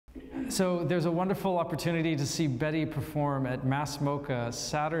So there's a wonderful opportunity to see Betty perform at MASS MoCA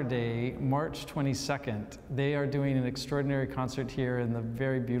Saturday, March 22nd. They are doing an extraordinary concert here in the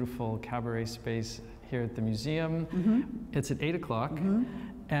very beautiful cabaret space here at the museum. It's at 8 o'clock.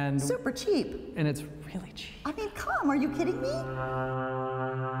 And super cheap. And it's really cheap. I mean, come, are you kidding me?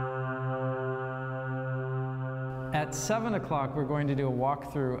 At 7 o'clock, we're going to do a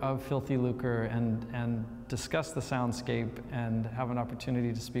walkthrough of Filthy Lucre and discuss the soundscape and have an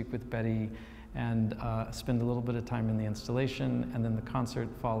opportunity to speak with Betty and spend a little bit of time in the installation. And then the concert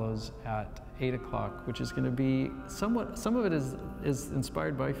follows at 8 o'clock, which is going to be somewhat, some of it is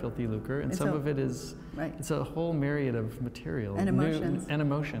inspired by Filthy Lucre, and some of it is, it's a whole myriad of material. And emotions. And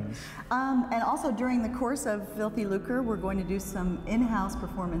emotions. And also during the course of Filthy Lucre, we're going to do some in-house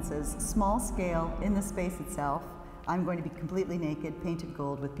performances, small scale, in the space itself. I'm going to be completely naked, painted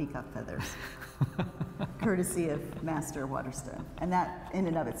gold with peacock feathers, courtesy of Master Waterston. And that in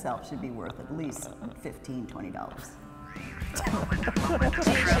and of itself should be worth at least $15, $20.